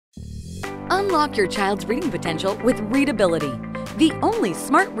Unlock your child's reading potential with Readability, the only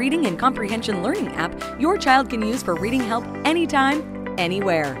smart reading and comprehension learning app your child can use for reading help anytime,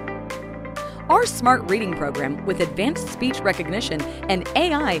 anywhere. Our smart reading program with advanced speech recognition and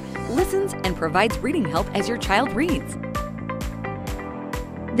AI listens and provides reading help as your child reads.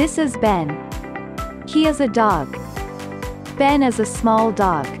 This is Ben. He is a dog. Ben is a small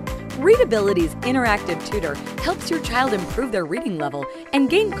dog. Readability's interactive tutor helps your child improve their reading level and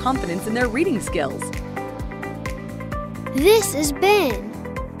gain confidence in their reading skills. This is Ben.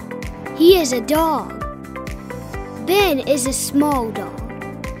 He is a dog. Ben is a small dog.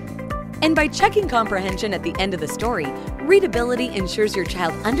 And by checking comprehension at the end of the story, Readability ensures your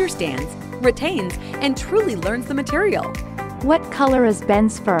child understands, retains, and truly learns the material. What color is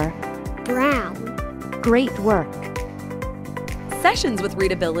Ben's fur? Brown. Great work. Sessions with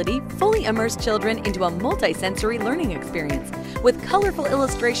Readability fully immerse children into a multi-sensory learning experience with colorful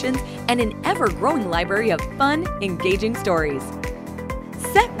illustrations and an ever-growing library of fun, engaging stories.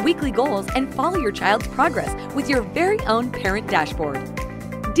 Set weekly goals and follow your child's progress with your very own parent dashboard,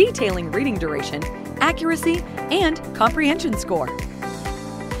 detailing reading duration, accuracy, and comprehension score.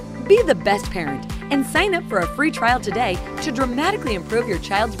 Be the best parent and sign up for a free trial today to dramatically improve your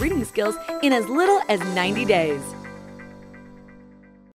child's reading skills in as little as 90 days.